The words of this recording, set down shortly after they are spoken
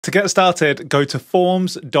To get started, go to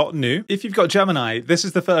forms.new. If you've got Gemini, this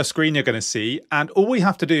is the first screen you're going to see, and all we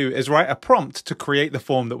have to do is write a prompt to create the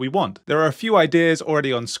form that we want. There are a few ideas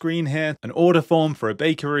already on screen here, an order form for a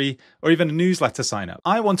bakery, or even a newsletter sign up.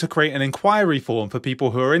 I want to create an inquiry form for people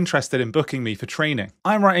who are interested in booking me for training.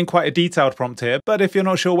 I'm writing quite a detailed prompt here, but if you're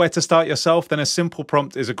not sure where to start yourself, then a simple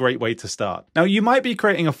prompt is a great way to start. Now, you might be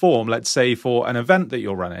creating a form, let's say for an event that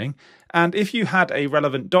you're running, and if you had a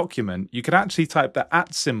relevant document, you could actually type the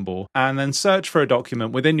 @ symbol and then search for a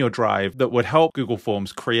document within your drive that would help Google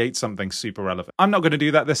Forms create something super relevant. I'm not going to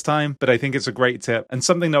do that this time, but I think it's a great tip and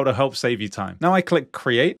something that will help save you time. Now I click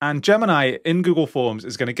create, and Gemini in Google Forms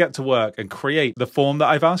is going to get to work and create the form that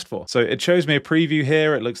I've asked for. So it shows me a preview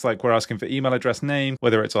here. It looks like we're asking for email address, name,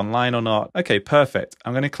 whether it's online or not. Okay, perfect.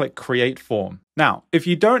 I'm going to click create form. Now, if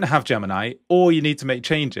you don't have Gemini or you need to make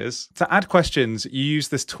changes, to add questions, you use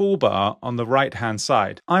this toolbar on the right-hand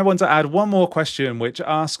side. I want to add one more question which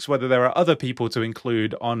asks whether there are other people to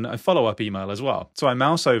include on a follow-up email as well. So I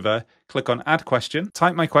mouse over, click on add question,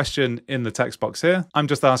 type my question in the text box here. I'm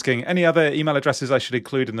just asking any other email addresses I should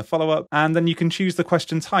include in the follow-up, and then you can choose the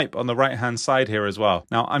question type on the right-hand side here as well.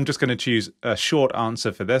 Now, I'm just going to choose a short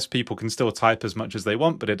answer for this. People can still type as much as they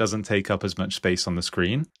want, but it doesn't take up as much space on the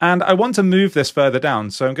screen. And I want to move this further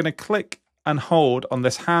down, so I'm going to click and hold on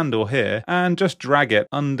this handle here and just drag it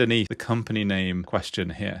underneath the company name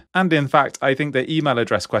question here. And in fact, I think the email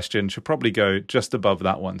address question should probably go just above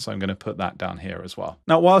that one, so I'm going to put that down here as well.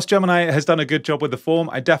 Now, whilst Gemini has done a good job with the form,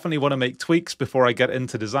 I definitely want to make tweaks before I get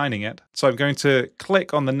into designing it. So I'm going to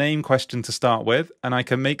click on the name question to start with, and I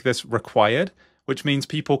can make this required, which means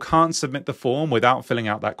people can't submit the form without filling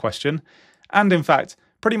out that question. And in fact,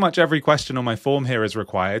 pretty much every question on my form here is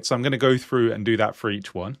required, so I'm going to go through and do that for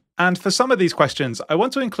each one. And for some of these questions, I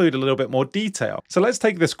want to include a little bit more detail. So let's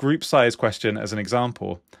take this group size question as an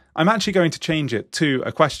example. I'm actually going to change it to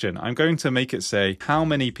a question. I'm going to make it say, how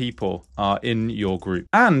many people are in your group?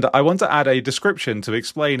 And I want to add a description to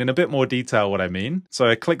explain in a bit more detail what I mean. So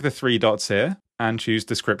I click the 3 dots here and choose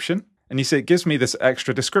description. And you see it gives me this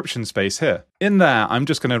extra description space here. In there, I'm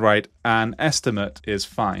just going to write an estimate is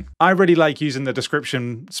fine. I really like using the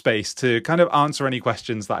description space to kind of answer any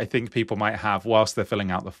questions that I think people might have whilst they're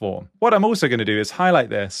filling out the form. What I'm also going to do is highlight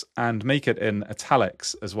this and make it in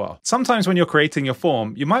italics as well. Sometimes when you're creating your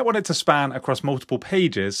form, you might want it to span across multiple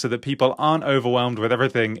pages so that people aren't overwhelmed with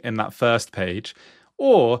everything in that first page.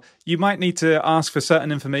 Or you might need to ask for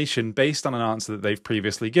certain information based on an answer that they've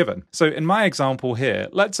previously given. So in my example here,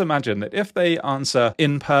 let's imagine that if they answer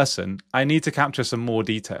in person, I need to capture some more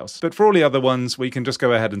details. But for all the other ones, we can just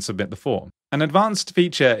go ahead and submit the form. An advanced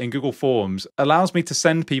feature in Google Forms allows me to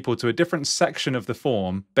send people to a different section of the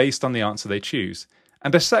form based on the answer they choose.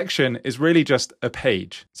 And a section is really just a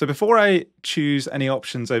page. So before I choose any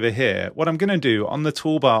options over here, what I'm going to do on the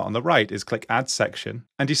toolbar on the right is click Add Section.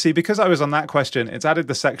 And you see, because I was on that question, it's added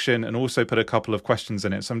the section and also put a couple of questions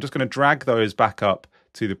in it. So I'm just going to drag those back up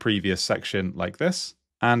to the previous section like this.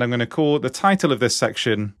 And I'm going to call the title of this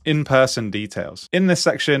section In-Person Details. In this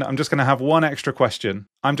section, I'm just going to have one extra question.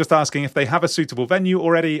 I'm just asking if they have a suitable venue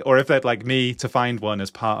already, or if they'd like me to find one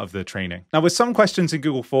as part of the training. Now, with some questions in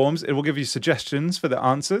Google Forms, it will give you suggestions for the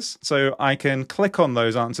answers. So I can click on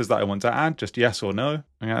those answers that I want to add, just yes or no.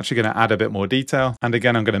 I'm actually going to add a bit more detail. And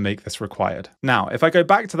again, I'm going to make this required. Now, if I go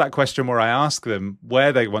back to that question where I ask them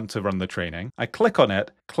where they want to run the training, I click on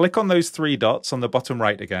it, click on those 3 dots on the bottom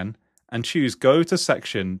right again, and choose Go to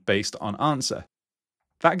Section based on answer.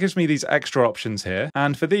 That gives me these extra options here.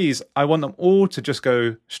 And for these, I want them all to just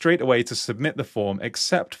go straight away to submit the form,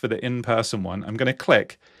 except for the in-person one. I'm going to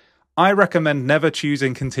click. I recommend never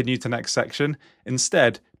choosing Continue to Next Section.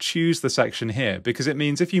 Instead, choose the section here, because it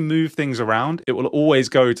means if you move things around, it will always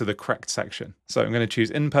go to the correct section. So I'm going to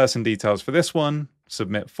choose In-Person Details for this one,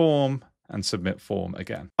 Submit Form, and submit form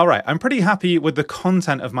again. All right, I'm pretty happy with the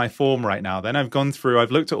content of my form right now. Then I've gone through, I've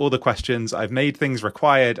looked at all the questions, I've made things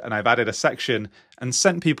required, and I've added a section and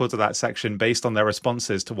sent people to that section based on their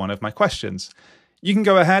responses to one of my questions. You can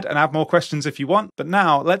go ahead and add more questions if you want, but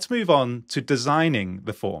now let's move on to designing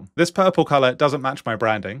the form. This purple color doesn't match my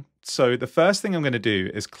branding, so the first thing I'm going to do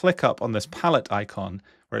is click up on this palette icon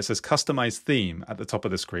where it says Customize Theme at the top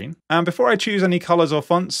of the screen. And before I choose any colors or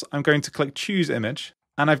fonts, I'm going to click Choose Image.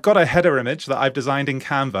 And I've got a header image that I've designed in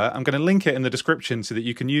Canva. I'm going to link it in the description so that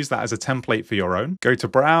you can use that as a template for your own. Go to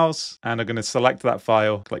Browse, and I'm going to select that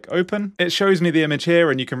file, click Open. It shows me the image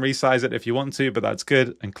here, and you can resize it if you want to, but that's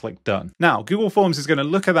good, and click Done. Now, Google Forms is going to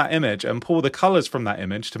look at that image and pull the colors from that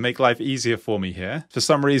image to make life easier for me here. For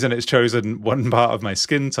some reason, it's chosen one part of my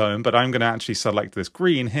skin tone, but I'm going to actually select this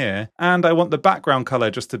green here, and I want the background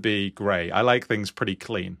color just to be gray. I like things pretty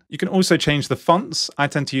clean. You can also change the fonts. I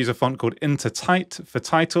tend to use a font called Intertite for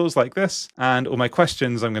titles like this, and all my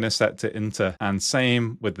questions I'm going to set to Inter, and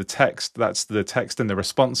same with the text. That's the text in the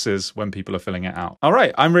responses when people are filling it out. All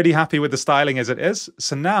right, I'm really happy with the styling as it is.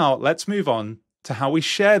 So now let's move on to how we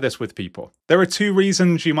share this with people. There are two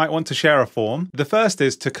reasons you might want to share a form. The first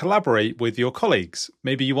is to collaborate with your colleagues.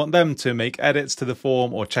 Maybe you want them to make edits to the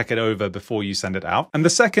form or check it over before you send it out. And the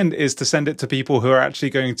second is to send it to people who are actually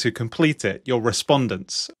going to complete it, your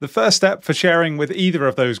respondents. The first step for sharing with either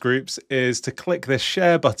of those groups is to click this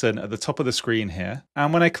share button at the top of the screen here.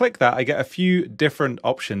 And when I click that, I get a few different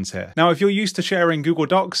options here. Now, if you're used to sharing Google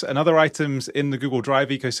Docs and other items in the Google Drive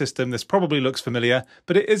ecosystem, this probably looks familiar,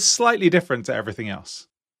 but it is slightly different to everything else.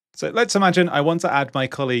 So let's imagine I want to add my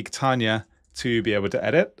colleague Tanya to be able to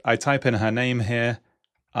edit. I type in her name here,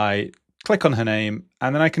 I click on her name,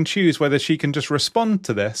 and then I can choose whether she can just respond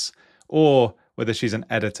to this or whether she's an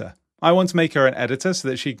editor. I want to make her an editor so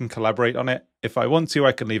that she can collaborate on it. If I want to,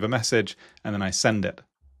 I can leave a message and then I send it.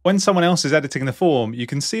 When someone else is editing the form, you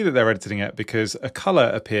can see that they're editing it because a color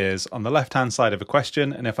appears on the left-hand side of a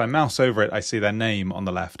question, and if I mouse over it, I see their name on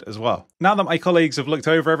the left as well. Now that my colleagues have looked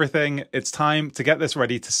over everything, it's time to get this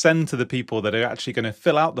ready to send to the people that are actually going to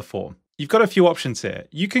fill out the form. You've got a few options here.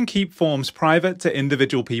 You can keep forms private to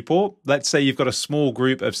individual people. Let's say you've got a small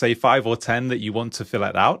group of, say, 5 or 10 that you want to fill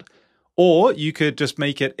it out. Or you could just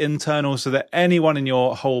make it internal so that anyone in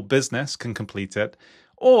your whole business can complete it.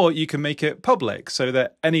 Or you can make it public so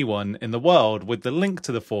that anyone in the world with the link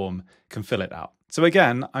to the form can fill it out. So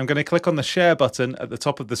again, I'm going to click on the share button at the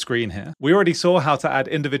top of the screen here. We already saw how to add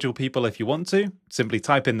individual people if you want to. Simply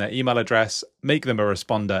type in their email address, make them a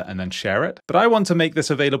responder, and then share it. But I want to make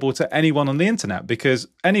this available to anyone on the internet because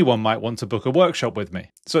anyone might want to book a workshop with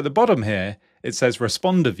me. So at the bottom here, it says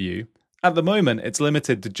responder view. At the moment, it's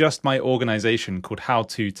limited to just my organization called How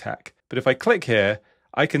To Tech. But if I click here,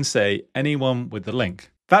 I can say anyone with the link.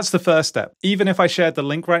 That's the first step. Even if I shared the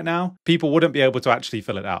link right now, people wouldn't be able to actually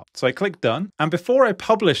fill it out. So I click done. And before I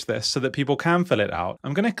publish this so that people can fill it out,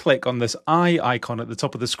 I'm going to click on this eye icon at the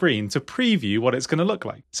top of the screen to preview what it's going to look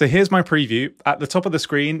like. So here's my preview. At the top of the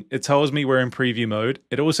screen, it tells me we're in preview mode.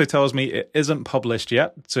 It also tells me it isn't published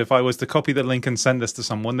yet. So if I was to copy the link and send this to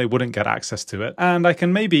someone, they wouldn't get access to it. And I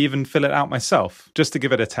can maybe even fill it out myself just to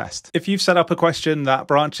give it a test. If you've set up a question that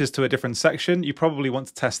branches to a different section, you probably want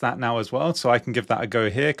to test that now as well. So I can give that a go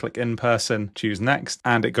here. Click in person, choose next,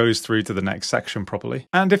 and it goes through to the next section properly.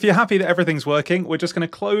 And if you're happy that everything's working, we're just going to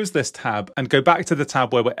close this tab and go back to the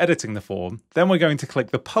tab where we're editing the form. Then we're going to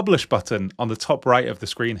click the publish button on the top right of the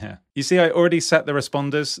screen here. You see, I already set the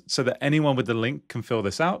responders so that anyone with the link can fill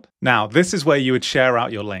this out. Now, this is where you would share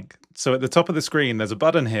out your link. So at the top of the screen, there's a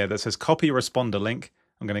button here that says copy responder link.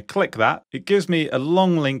 I'm going to click that. It gives me a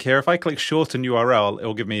long link here. If I click shorten URL, it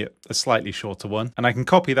will give me a slightly shorter one. And I can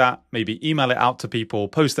copy that, maybe email it out to people,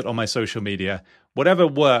 post it on my social media, whatever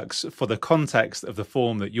works for the context of the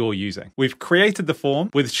form that you're using. We've created the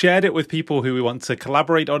form, we've shared it with people who we want to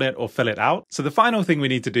collaborate on it or fill it out. So the final thing we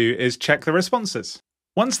need to do is check the responses.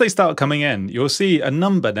 Once they start coming in, you'll see a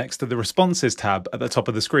number next to the responses tab at the top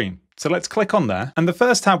of the screen. So let's click on there. And the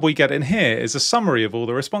first tab we get in here is a summary of all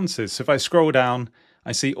the responses. So if I scroll down,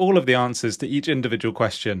 I see all of the answers to each individual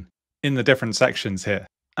question in the different sections here.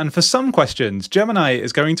 And for some questions, Gemini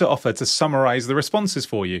is going to offer to summarize the responses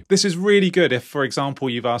for you. This is really good if, for example,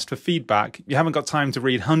 you've asked for feedback, you haven't got time to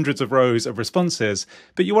read hundreds of rows of responses,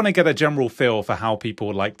 but you want to get a general feel for how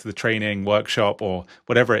people liked the training, workshop, or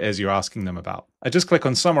whatever it is you're asking them about. I just click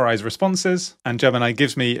on Summarize Responses, and Gemini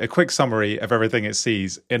gives me a quick summary of everything it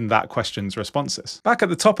sees in that question's responses. Back at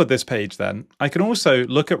the top of this page then, I can also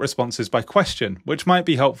look at responses by question, which might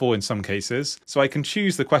be helpful in some cases. So I can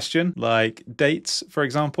choose the question, like dates, for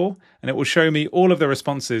example, and it will show me all of the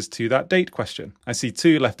responses to that date question. I see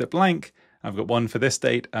 2 left it blank. I've got 1 for this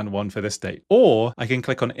date and 1 for this date. Or I can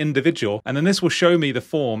click on individual, and then this will show me the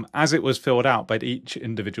form as it was filled out by each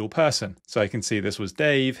individual person. So I can see this was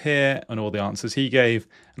Dave here and all the answers he gave,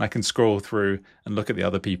 and I can scroll through and look at the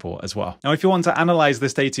other people as well. Now, if you want to analyze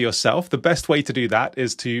this data yourself, the best way to do that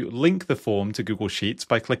is to link the form to Google Sheets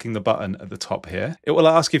by clicking the button at the top here. It will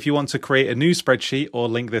ask if you want to create a new spreadsheet or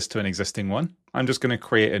link this to an existing one. I'm just going to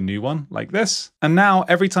create a new one like this. And now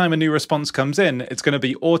every time a new response comes in, it's going to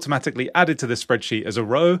be automatically added to the spreadsheet as a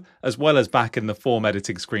row, as well as back in the form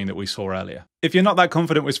editing screen that we saw earlier. If you're not that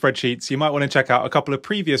confident with spreadsheets, you might want to check out a couple of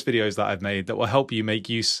previous videos that I've made that will help you make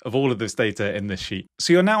use of all of this data in this sheet.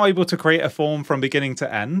 So you're now able to create a form from beginning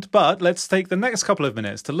to end, but let's take the next couple of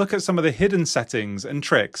minutes to look at some of the hidden settings and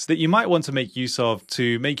tricks that you might want to make use of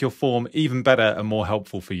to make your form even better and more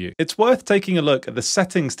helpful for you. It's worth taking a look at the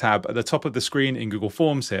settings tab at the top of the screen in Google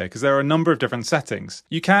Forms here, because there are a number of different settings.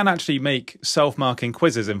 You can actually make self-marking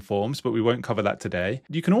quizzes in forms, but we won't cover that today.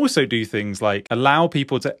 You can also do things like allow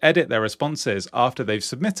people to edit their responses after they've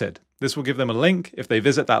submitted. This will give them a link. If they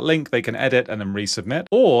visit that link, they can edit and then resubmit,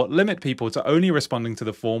 or limit people to only responding to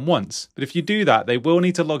the form once. But if you do that, they will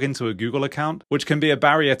need to log into a Google account, which can be a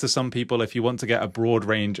barrier to some people if you want to get a broad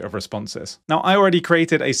range of responses. Now, I already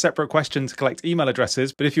created a separate question to collect email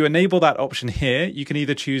addresses, but if you enable that option here, you can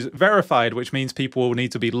either choose verified, which means people will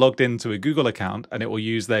need to be logged into a Google account and it will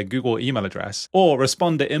use their Google email address, or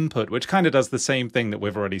responder input, which kind of does the same thing that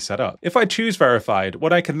we've already set up. If I choose verified,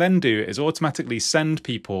 what I can then do is automatically send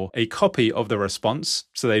people a copy of the response,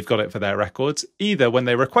 so they've got it for their records, either when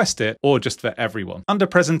they request it or just for everyone. Under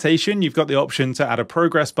presentation, you've got the option to add a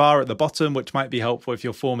progress bar at the bottom, which might be helpful if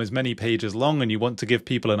your form is many pages long and you want to give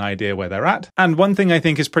people an idea where they're at. And one thing I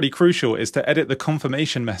think is pretty crucial is to edit the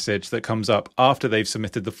confirmation message that comes up after they've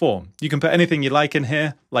submitted the form. You can put anything you like in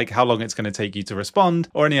here, like how long it's going to take you to respond,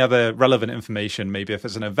 or any other relevant information. Maybe if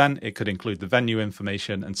it's an event, it could include the venue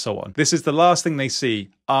information and so on. This is the last thing they see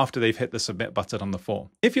after they've hit the submit button on the form.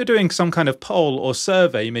 If you're doing some kind of poll or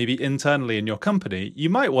survey, maybe internally in your company, you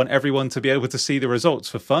might want everyone to be able to see the results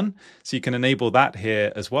for fun, so you can enable that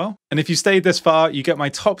here as well. And if you stayed this far, you get my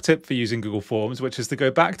top tip for using Google Forms, which is to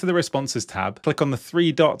go back to the responses tab, click on the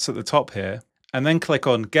 3 dots at the top here, and then click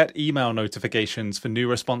on Get Email Notifications for new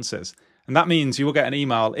responses. And that means you will get an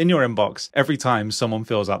email in your inbox every time someone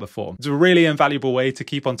fills out the form. It's a really invaluable way to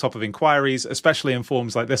keep on top of inquiries, especially in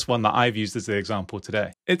forms like this one that I've used as the example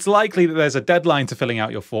today. It's likely that there's a deadline to filling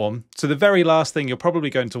out your form, so the very last thing you're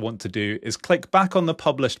probably going to want to do is click back on the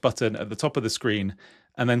Published button at the top of the screen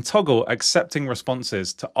and then toggle Accepting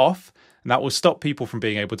Responses to off, and that will stop people from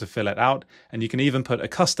being able to fill it out. And you can even put a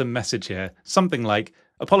custom message here, something like,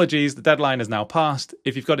 "Apologies, the deadline is now passed.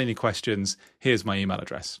 If you've got any questions, here's my email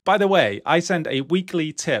address." By the way, I send a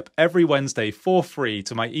weekly tip every Wednesday for free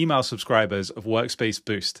to my email subscribers of Workspace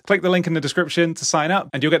Boost. Click the link in the description to sign up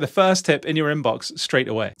and you'll get the first tip in your inbox straight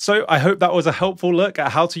away. So I hope that was a helpful look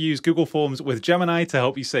at how to use Google Forms with Gemini to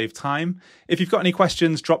help you save time. If you've got any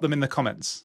questions, drop them in the comments.